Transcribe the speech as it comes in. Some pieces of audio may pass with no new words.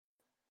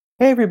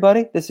Hey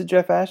everybody, this is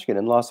Jeff Ashkin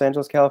in Los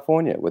Angeles,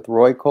 California, with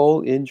Roy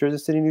Cole in Jersey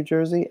City, New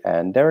Jersey,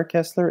 and Derek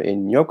Kessler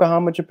in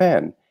Yokohama,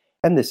 Japan.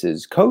 And this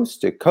is Coast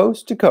to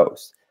Coast to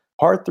Coast,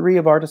 part 3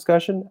 of our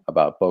discussion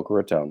about Boca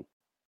Raton.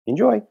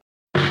 Enjoy!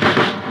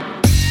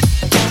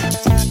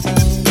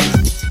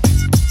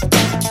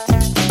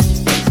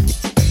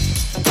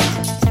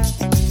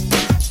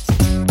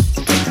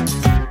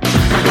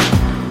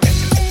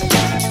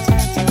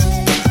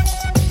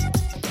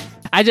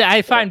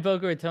 I find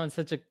Boca Raton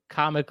such a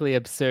comically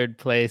absurd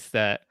place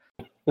that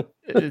most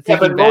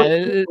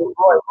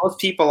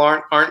people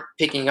aren't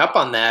picking up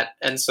on that,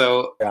 and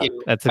so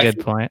that's a good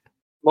point.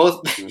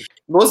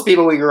 Most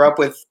people we grew up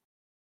with,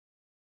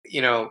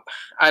 I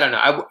don't know,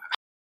 I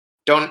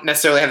don't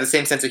necessarily have the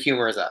same sense of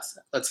humor as us.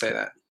 Let's say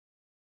that.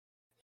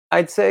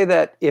 I'd say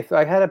that if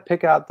I had to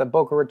pick out the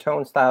Boca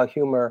Raton style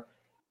humor,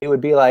 it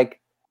would be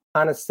like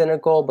kind of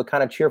cynical but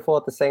kind of cheerful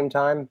at the same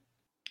time.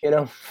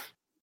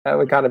 That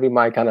would kind of be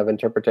my kind of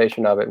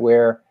interpretation of it,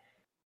 where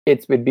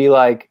it'd be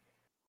like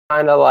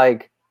kind of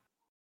like,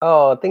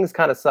 oh, things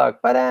kind of suck,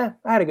 but I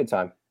had a good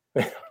time.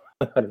 I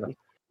don't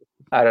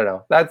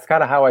know. That's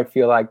kind of how I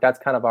feel like that's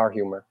kind of our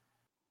humor.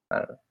 I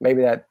don't know.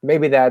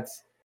 Maybe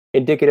that's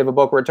indicative of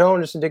Boca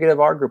Raton, just indicative of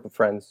our group of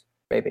friends.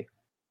 Maybe.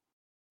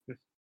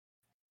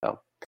 So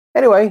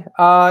anyway,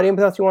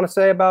 anything else you want to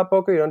say about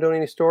Boca? You don't do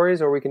any stories,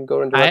 or we can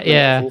go into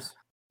reactions?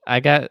 I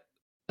got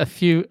a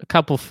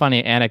couple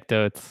funny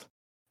anecdotes.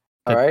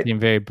 That seem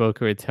very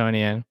Boca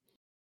Ratonian.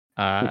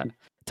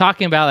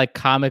 Talking about like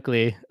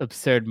comically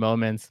absurd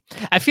moments.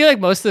 I feel like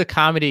most of the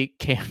comedy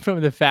came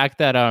from the fact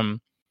that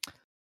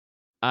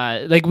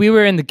like we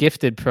were in the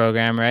gifted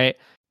program, right?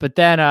 But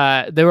then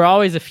there were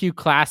always a few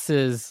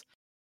classes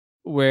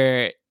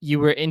where you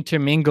were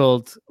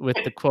intermingled with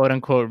the quote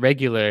unquote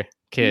regular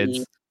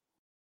kids.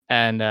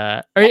 And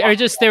or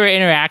just there were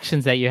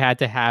interactions that you had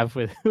to have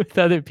with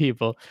other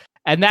people.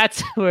 And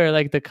that's where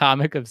like the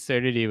comic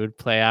absurdity would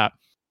play out.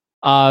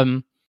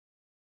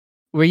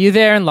 Were you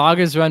there in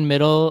Loggers Run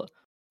Middle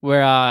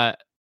where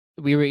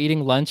we were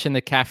eating lunch in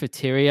the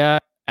cafeteria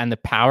and the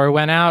power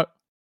went out?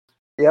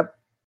 Yep,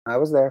 I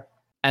was there.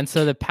 And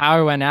so the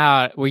power went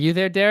out. Were you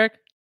there, Derek?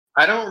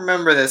 I don't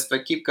remember this,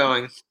 but keep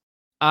going.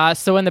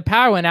 So when the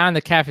power went out in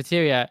the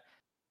cafeteria,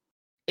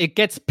 it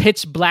gets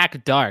pitch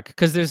black dark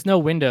because there's no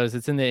windows.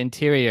 It's in the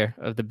interior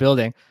of the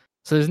building.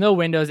 So there's no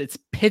windows. It's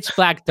pitch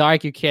black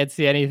dark. You can't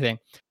see anything.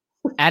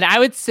 And I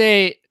would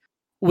say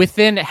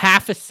within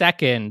half a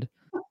second,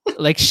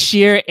 like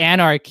sheer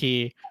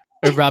anarchy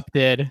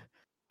erupted.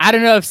 I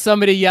don't know if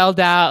somebody yelled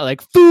out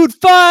like food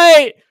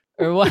fight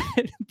or what,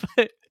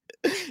 but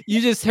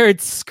you just heard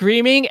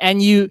screaming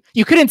and you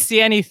couldn't see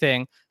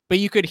anything, but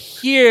you could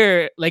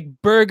hear like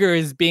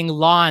burgers being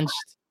launched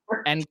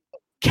and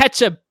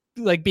ketchup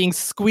like being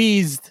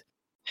squeezed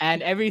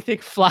and everything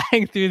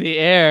flying through the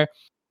air.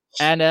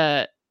 And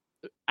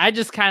I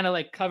just kind of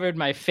like covered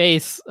my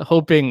face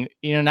hoping,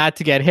 not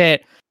to get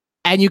hit.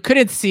 And you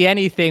couldn't see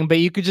anything, but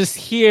you could just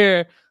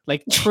hear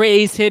like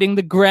trays hitting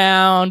the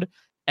ground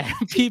and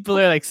people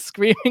are like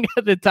screaming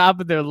at the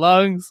top of their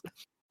lungs.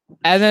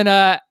 And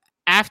then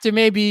after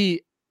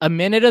maybe a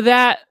minute of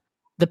that,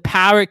 the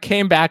power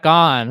came back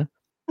on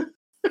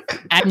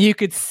and you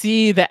could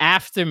see the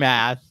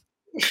aftermath.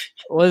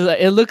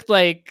 It looked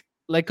like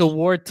a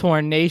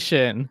war-torn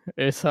nation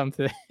or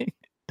something.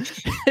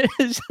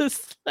 It's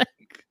just like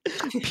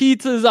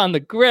pizzas on the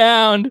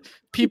ground,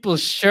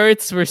 people's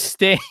shirts were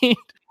stained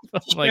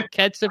like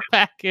ketchup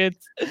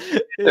packets.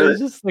 It was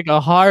just like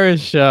a horror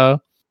show.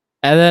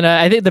 And then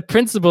I think the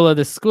principal of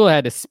the school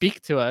had to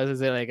speak to us and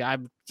say like,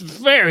 I'm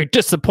very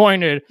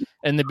disappointed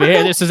in the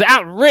behavior. This is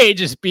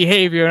outrageous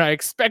behavior and I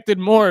expected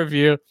more of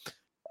you.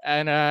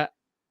 And I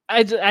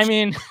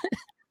mean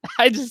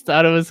I just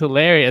thought it was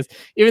hilarious,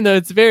 even though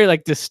it's very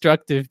like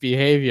destructive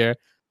behavior.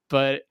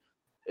 But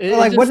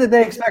what did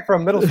they expect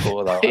from middle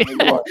school though?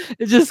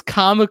 It's just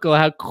comical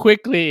how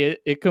quickly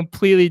it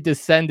completely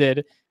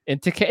descended.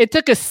 It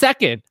took a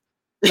second.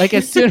 Like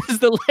as soon as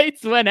the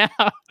lights went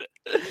out,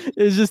 it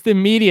was just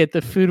immediate.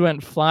 The food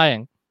went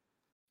flying.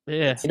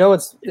 Yeah.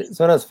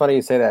 It's funny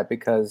you say that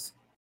because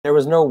there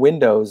was no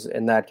windows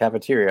in that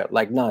cafeteria,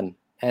 like none.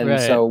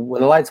 And so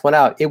when the lights went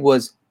out, it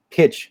was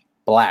pitch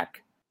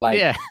black.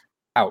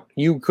 Out.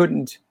 You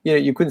couldn't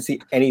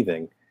see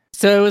anything.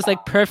 So it was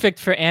like perfect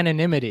for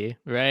anonymity,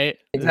 right?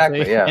 Exactly.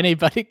 Like yeah.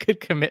 Anybody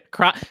could commit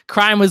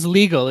crime was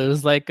legal. It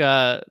was like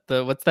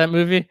what's that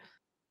movie?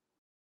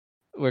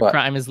 Where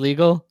crime is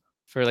legal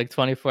for like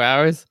 24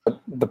 hours.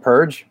 The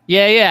Purge?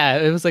 Yeah.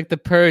 It was like the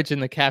Purge in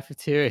the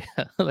cafeteria.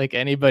 Like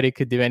anybody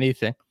could do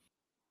anything.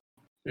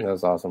 That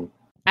was awesome.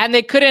 And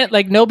they couldn't,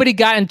 like nobody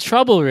got in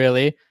trouble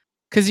really,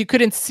 because you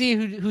couldn't see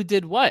who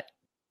did what.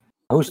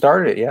 Who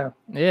started it, yeah.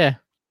 Yeah.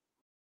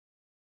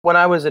 When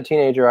I was a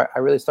teenager, I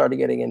really started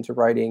getting into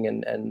writing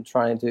and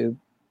trying to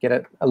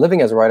get a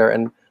living as a writer.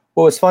 And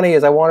what was funny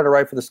is I wanted to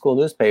write for the school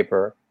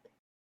newspaper.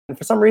 And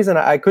for some reason,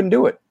 I couldn't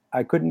do it.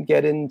 I couldn't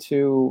get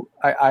into,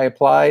 I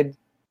applied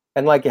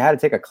and like you had to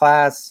take a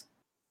class.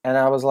 And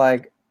I was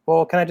like,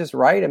 well, can I just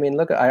write? I mean,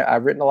 look,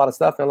 I've written a lot of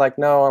stuff. And they're like,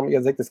 no, I'm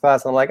going to take this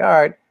class. And I'm like, all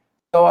right.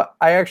 So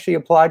I actually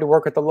applied to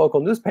work at the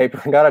local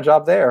newspaper and got a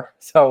job there.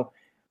 So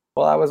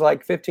while I was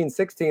like 15,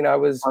 16, I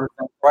was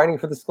writing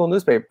for the school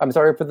newspaper. I'm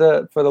sorry, for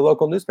the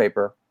local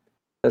newspaper,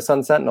 the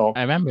Sun Sentinel.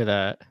 I remember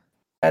that.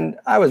 And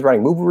I was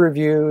writing movie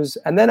reviews.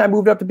 And then I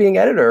moved up to being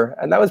editor.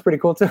 And that was pretty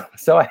cool, too.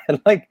 So I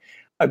had like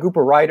a group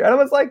of writers. And I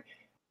was like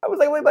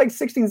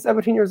 16,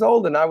 17 years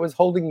old. And I was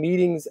holding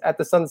meetings at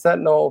the Sun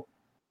Sentinel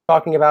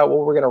talking about what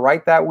we're going to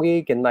write that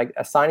week and like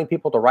assigning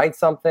people to write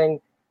something.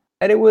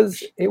 And it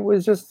was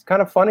just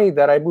kind of funny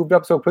that I moved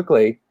up so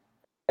quickly.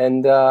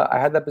 And I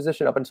had that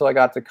position up until I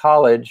got to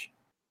college.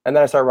 And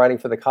then I started writing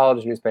for the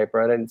college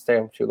newspaper. I didn't stay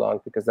for too long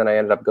because then I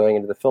ended up going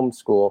into the film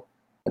school.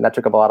 And that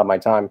took up a lot of my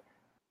time.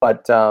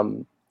 But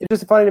it's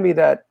just funny to me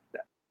that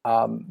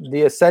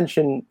the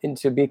ascension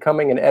into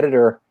becoming an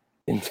editor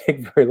didn't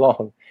take very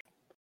long.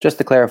 Just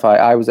to clarify,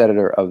 I was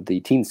editor of the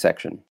teen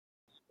section.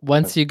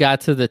 Once you got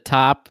to the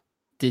top,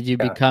 did you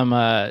become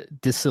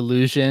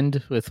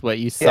disillusioned with what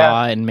you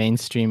saw in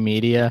mainstream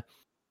media?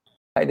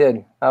 I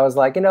did. I was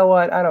like, you know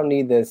what? I don't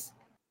need this.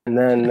 And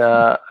then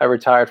I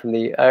retired from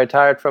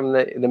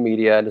the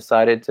media and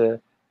decided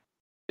to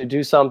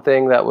do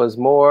something that was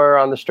more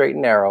on the straight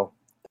and narrow,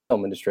 the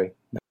film industry.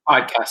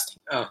 Podcasting.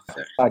 Oh,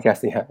 sorry.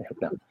 Podcasting.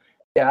 No.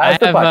 Yeah,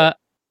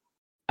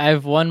 I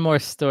have one more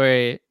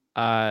story.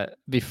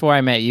 Before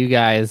I met you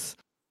guys,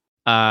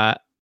 I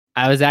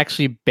was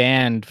actually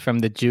banned from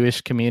the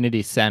Jewish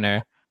Community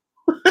Center.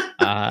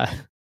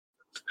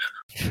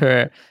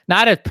 For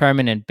not a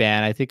permanent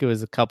ban. I think it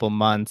was a couple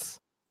months.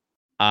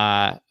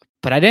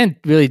 But I didn't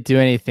really do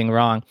anything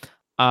wrong.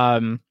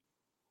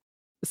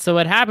 So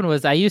what happened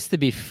was I used to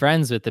be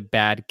friends with the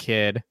bad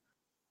kid.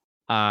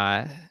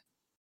 I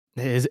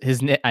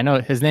know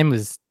his name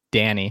was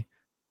Danny.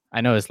 I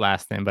know his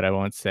last name, but I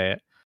won't say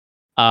it.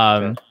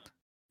 Okay.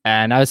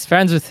 And I was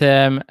friends with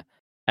him,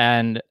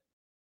 and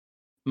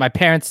my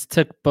parents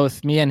took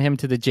both me and him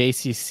to the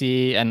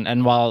JCC,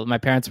 and while my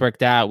parents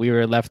worked out, we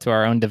were left to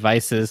our own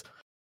devices.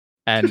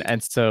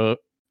 And so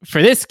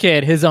for this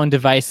kid, his own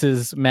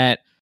devices meant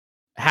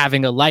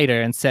having a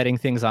lighter and setting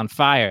things on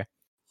fire.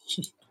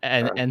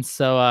 And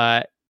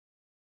so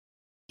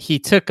he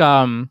took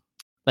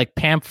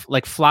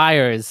like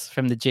flyers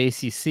from the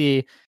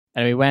JCC,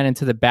 and we went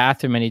into the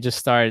bathroom and he just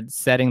started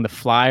setting the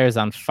flyers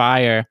on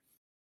fire.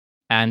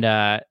 And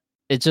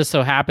it just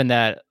so happened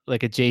that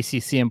like a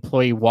JCC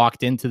employee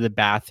walked into the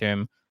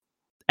bathroom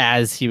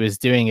as he was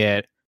doing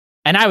it,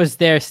 and I was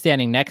there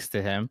standing next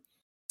to him,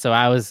 so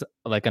I was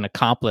like an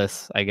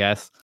accomplice, I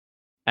guess.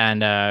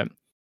 And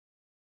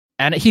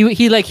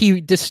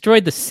he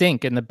destroyed the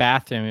sink in the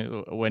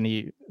bathroom when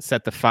he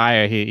set the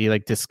fire. He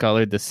like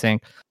discolored the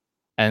sink,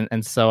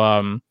 and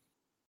so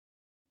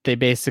they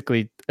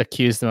basically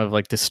accused him of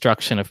like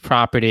destruction of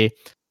property,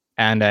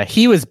 and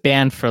he was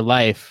banned for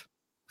life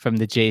from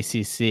the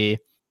JCC,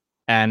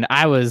 and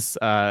I was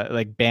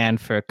like banned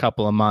for a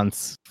couple of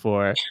months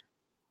for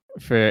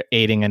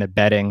aiding and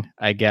abetting,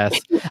 I guess.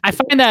 I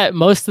find that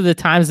most of the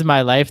times in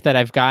my life that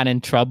I've gotten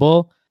in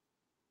trouble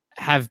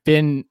have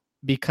been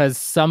because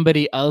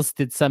somebody else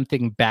did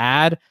something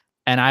bad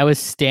and I was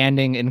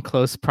standing in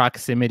close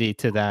proximity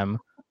to them,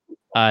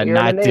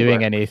 not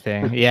doing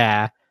anything.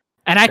 Yeah.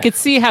 And I could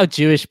see how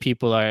Jewish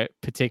people are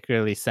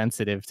particularly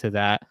sensitive to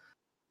that.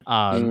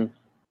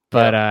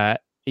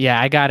 But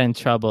yeah, I got in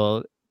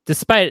trouble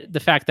despite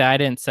the fact that I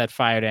didn't set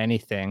fire to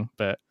anything,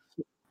 but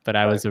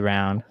I was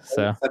around.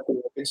 So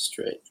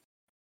straight.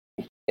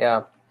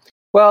 Yeah.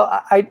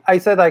 Well, I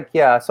said like,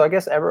 yeah, so I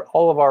guess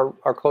all of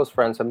our close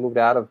friends have moved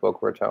out of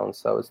Boca Raton,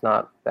 so it's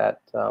not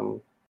that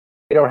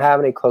we don't have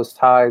any close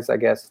ties, I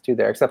guess, to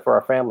there, except for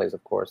our families,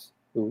 of course,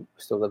 who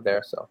still live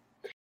there. So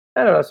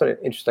I don't know, it's sort of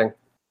interesting.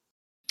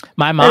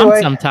 My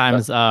mom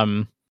sometimes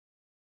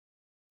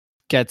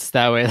gets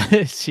that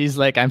way. She's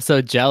like, I'm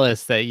so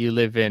jealous that you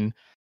live in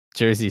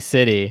Jersey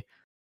City.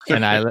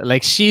 And I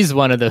like, she's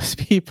one of those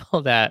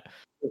people that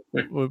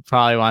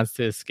probably wants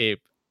to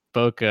escape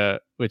Boca,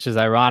 which is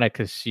ironic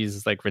because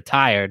she's like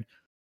retired.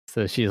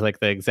 So she's like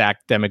the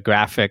exact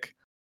demographic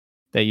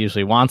that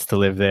usually wants to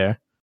live there.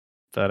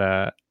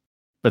 But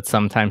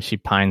sometimes she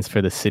pines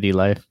for the city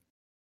life.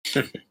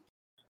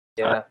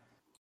 Yeah.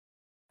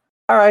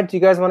 All right. Do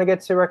you guys want to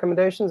get to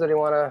recommendations, or do you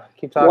want to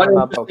keep talking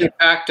about Boca? One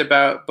fact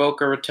about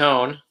Boca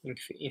Raton,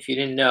 if you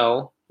didn't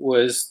know,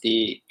 was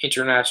the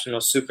international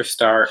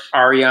superstar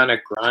Ariana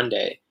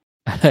Grande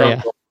from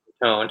Boca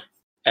Raton,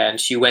 and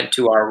she went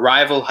to our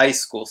rival high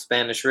school,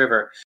 Spanish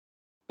River.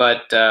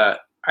 But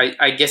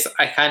I guess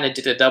I kind of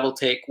did a double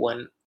take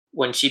when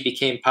she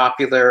became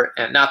popular,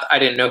 and not I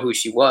didn't know who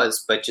she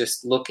was, but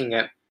just looking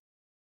at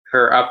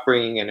her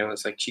upbringing, and it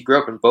was like she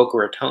grew up in Boca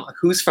Raton.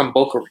 Who's from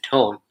Boca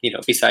Raton?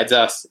 Besides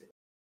us.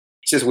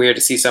 It's just weird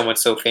to see someone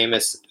so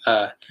famous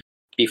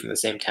be from the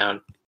same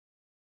town.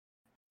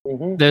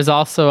 Mm-hmm. There's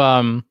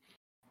also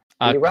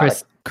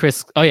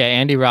Chris. Oh yeah,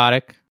 Andy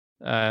Roddick.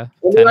 Andy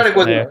Roddick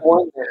wasn't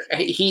born there.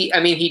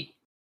 He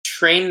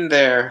trained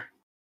there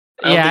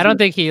Yeah, I don't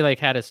think he like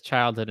had his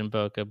childhood in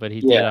Boca, but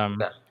he did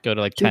go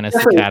to like He tennis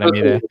definitely academy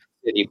grew there. up in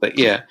the city, but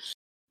yeah.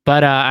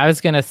 But I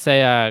was gonna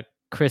say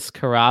Chris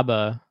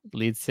Carrabba,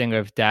 lead singer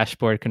of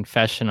Dashboard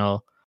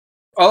Confessional,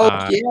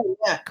 Oh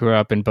yeah. grew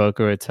up in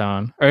Boca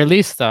Raton, or at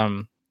least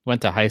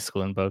went to high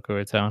school in Boca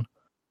Raton.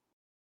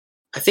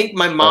 I think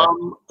my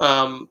mom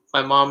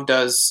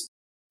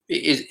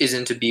is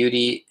into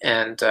beauty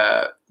and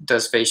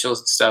does facials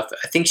and stuff.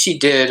 I think she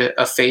did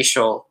a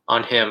facial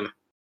on him.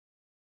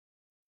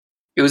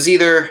 It was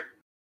either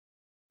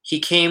he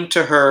came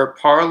to her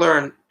parlor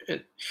and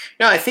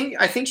no, I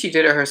think she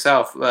did it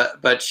herself.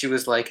 But she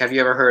was like, "Have you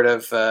ever heard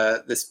of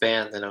this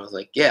band?" And I was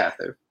like, "Yeah,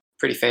 they're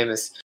pretty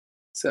famous."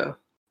 So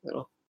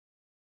little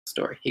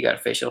story. He got a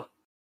facial.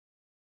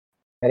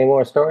 Any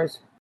more stories?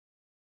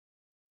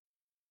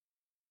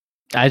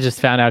 I just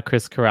found out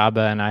Chris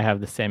Carrabba and I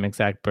have the same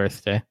exact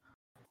birthday.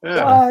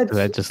 Yeah. What?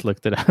 I just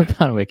looked it up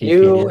on Wikipedia.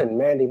 You and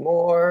Mandy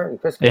Moore and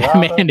Chris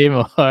Carrabba. Yeah, Mandy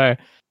Moore,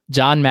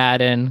 John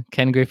Madden,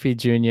 Ken Griffey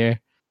Jr.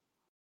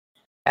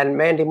 And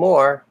Mandy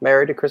Moore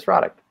married to Chris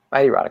Roddick.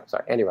 Andy Roddick,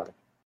 sorry. Andy Roddick.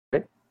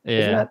 Right?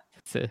 Yeah,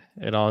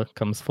 it all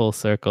comes full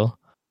circle.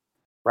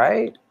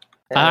 Right?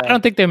 I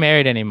don't think they're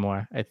married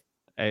anymore.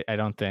 I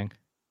don't think.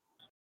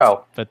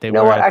 Oh. But they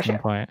were at some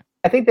point.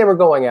 I think they were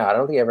going out. I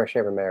don't think she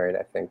ever married,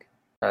 I think.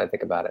 Now that I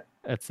think about it.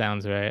 That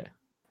sounds right.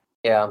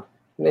 Yeah.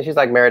 And then she's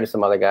like married to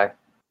some other guy.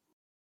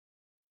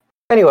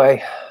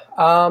 Anyway,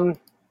 all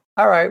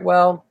right.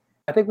 Well,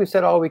 I think we've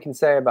said all we can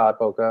say about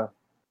Boca.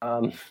 I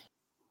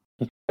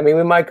mean,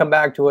 we might come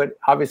back to it.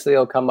 Obviously,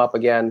 it'll come up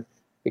again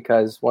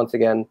because, once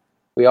again,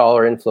 we all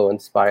are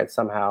influenced by it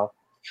somehow.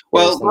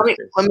 Well,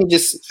 let me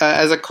just,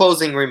 as a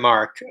closing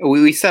remark,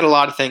 we said a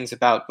lot of things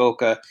about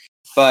Boca,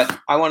 but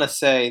I want to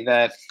say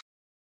that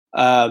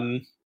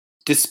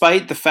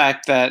despite the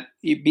fact that,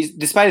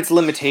 despite its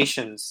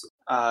limitations,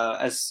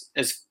 as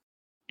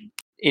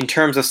in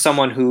terms of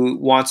someone who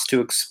wants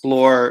to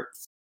explore,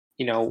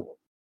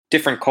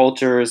 different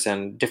cultures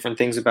and different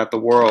things about the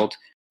world,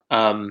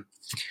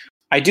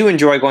 I do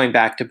enjoy going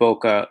back to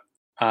Boca.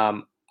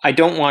 I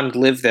don't want to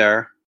live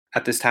there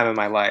at this time of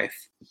my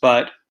life,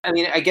 but I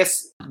mean, I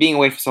guess being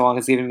away for so long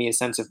has given me a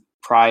sense of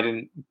pride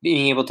and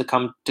being able to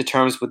come to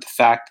terms with the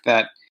fact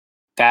that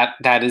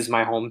is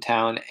my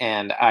hometown,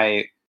 and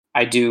I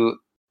do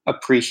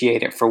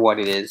appreciate it for what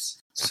it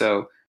is.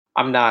 So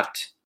I'm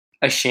not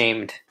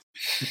ashamed,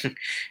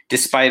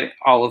 despite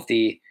all of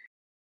the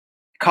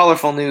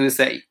colorful news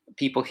that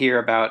people hear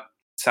about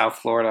South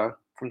Florida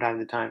from time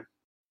to time.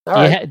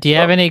 Do you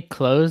have any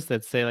clothes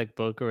that say like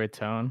Boca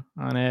Raton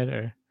on it,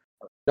 or?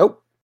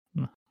 Nope.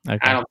 Okay.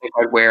 I don't think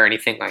I'd wear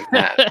anything like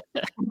that.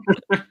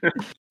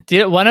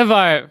 One of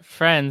our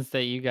friends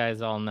that you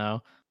guys all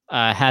know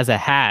has a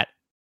hat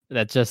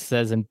that just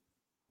says,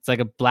 it's like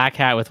a black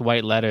hat with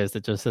white letters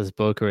that just says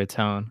Boca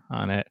Raton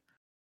on it.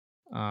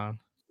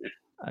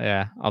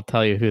 Yeah, I'll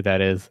tell you who that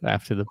is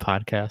after the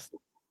podcast.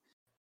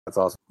 That's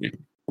awesome.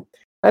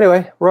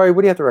 Anyway, Roy,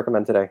 what do you have to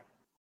recommend today?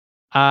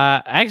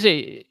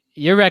 Actually,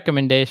 your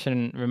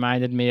recommendation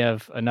reminded me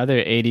of another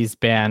 80s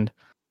band,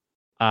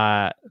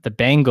 the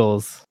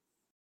Bangles,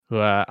 who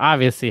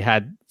obviously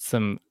had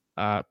some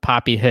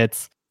poppy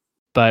hits,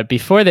 but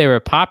before they were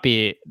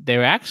poppy, they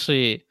were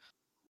actually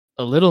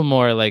a little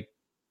more like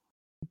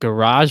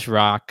garage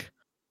rock.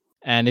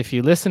 And if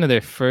you listen to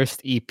their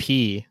first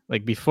EP,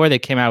 like before they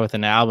came out with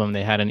an album,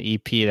 they had an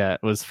EP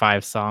that was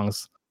 5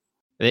 songs.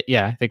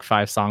 Yeah, I think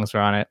 5 songs were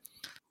on it.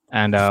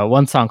 And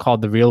one song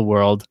called The Real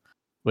World,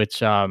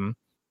 which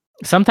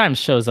sometimes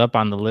shows up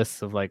on the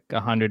lists of like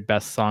 100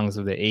 best songs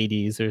of the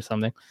 80s or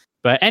something.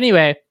 But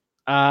anyway,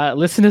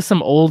 listen to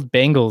some old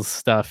Bangles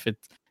stuff.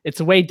 It's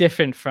way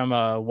different from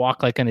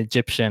Walk Like an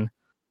Egyptian.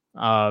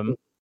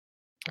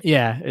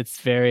 Yeah, it's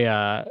very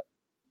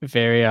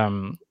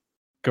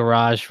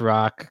garage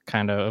rock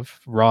kind of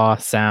raw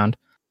sound.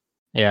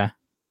 Yeah.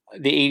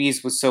 The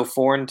 80s was so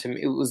foreign to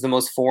me. It was the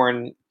most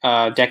foreign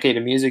decade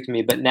of music to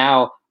me. But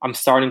now I'm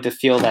starting to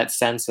feel that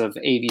sense of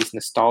 80s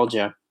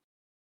nostalgia,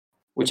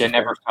 which I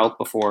never felt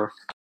before.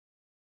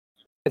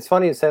 It's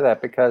funny you say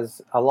that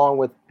because along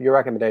with your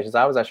recommendations,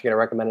 I was actually going to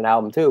recommend an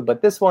album too.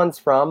 But this one's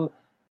from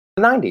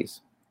the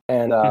 90s.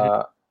 And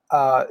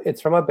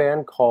it's from a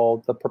band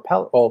called the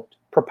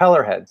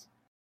Propeller Heads.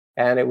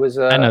 And it was...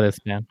 I know this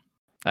band.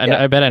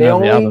 I bet I know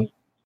the album.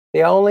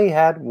 They only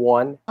had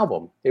one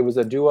album. It was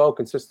a duo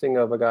consisting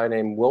of a guy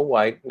named Will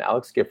White and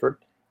Alex Gifford,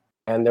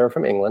 and they're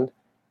from England.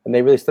 And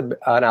they released an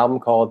album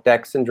called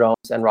Decks and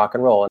Drums and Rock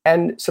and Roll.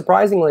 And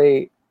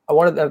surprisingly,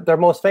 one of their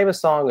most famous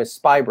song is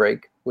Spy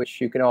Break, which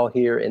you can all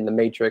hear in The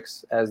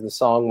Matrix as the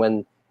song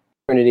when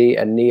Trinity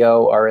and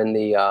Neo are in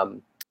the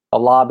a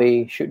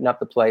lobby shooting up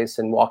the place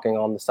and walking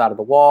on the side of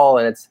the wall.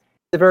 And it's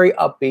a very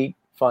upbeat,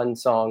 fun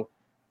song.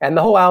 And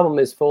the whole album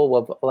is full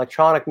of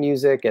electronic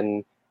music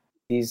and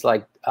these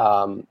like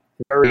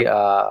very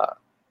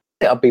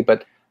upbeat,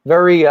 but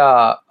very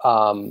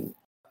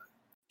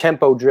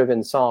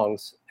tempo-driven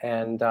songs,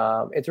 and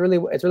it's really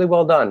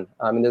well done.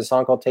 I mean, there's a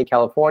song called "Take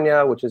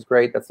California," which is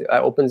great. That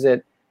opens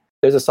it.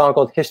 There's a song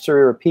called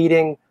 "History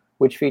Repeating,"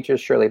 which features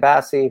Shirley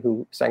Bassey,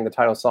 who sang the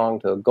title song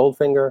to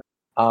Goldfinger.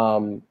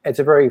 It's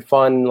a very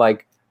fun,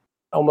 like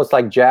almost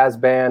like jazz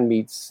band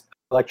meets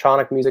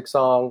electronic music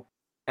song.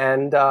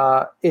 And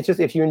it's just,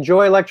 if you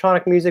enjoy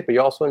electronic music, but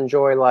you also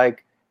enjoy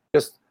like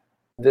just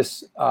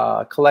this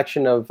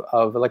collection of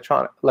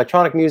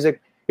electronic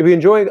music. If you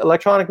enjoy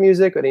electronic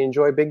music or you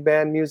enjoy big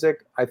band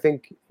music, I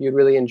think you'd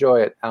really enjoy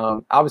it.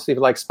 Obviously, if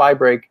you like Spy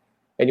Break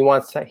and you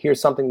want to hear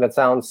something that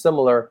sounds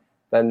similar,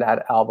 then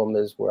that album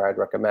is where I'd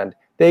recommend.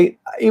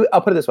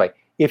 I'll put it this way: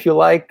 if you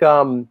like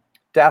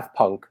Daft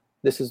Punk,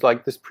 this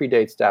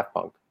predates Daft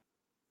Punk.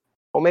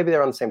 Or maybe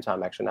they're on the same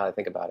time. Actually, now that I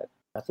think about it,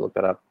 I have to look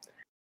that up.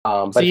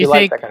 But So if you you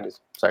like think- that kind of,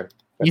 sorry,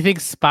 You think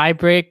Spy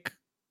Break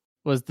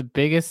was the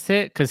biggest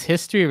hit? Because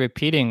History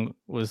Repeating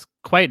was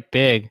quite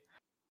big,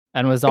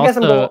 and was I guess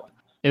I'm also going-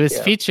 it was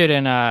yeah. featured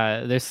in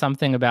There's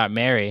Something About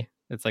Mary.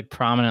 It's like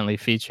prominently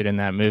featured in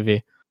that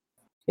movie.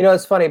 You know,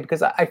 it's funny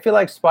because I feel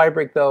like Spy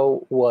Break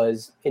though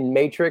was in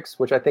Matrix,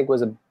 which I think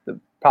was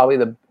probably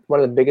one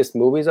of the biggest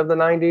movies of the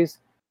 '90s,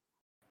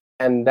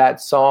 and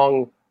that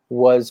song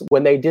was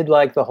when they did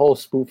like the whole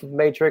spoof of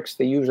Matrix.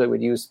 They usually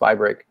would use Spy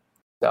Break.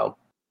 So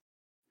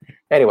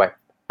anyway,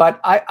 but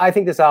I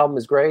think this album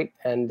is great,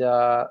 and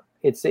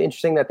it's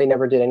interesting that they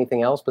never did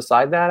anything else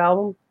beside that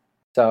album.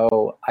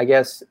 So I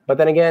guess, but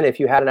then again, if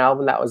you had an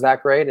album that was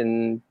that great,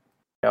 and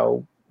you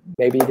know,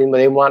 maybe they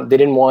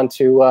didn't want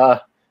to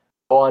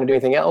go on to do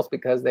anything else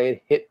because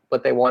they hit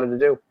what they wanted to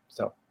do.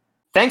 So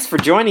Thanks for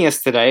joining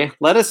us today.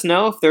 Let us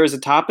know if there is a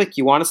topic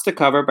you want us to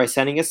cover by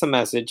sending us a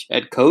message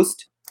at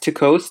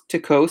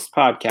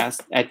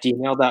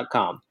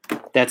coast2coast2coastpodcast@gmail.com.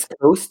 That's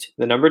coast,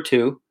 the number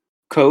 2,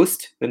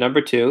 coast, the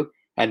number 2,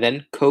 and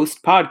then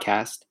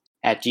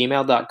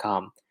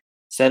coastpodcast@gmail.com.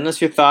 Send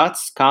us your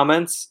thoughts,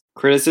 comments,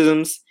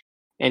 criticisms,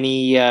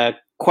 any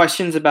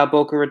questions about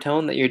Boca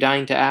Raton that you're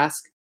dying to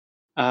ask.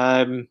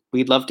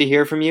 We'd love to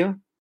hear from you.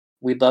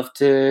 We'd love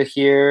to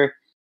hear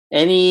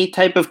any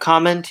type of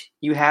comment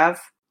you have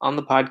on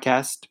the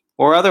podcast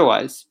or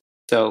otherwise.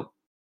 So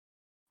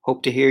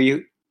hope to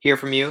hear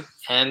from you,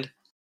 and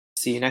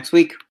see you next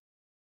week.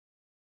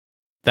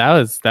 That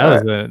was All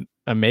right. an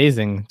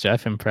amazing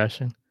Jeff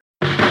impression.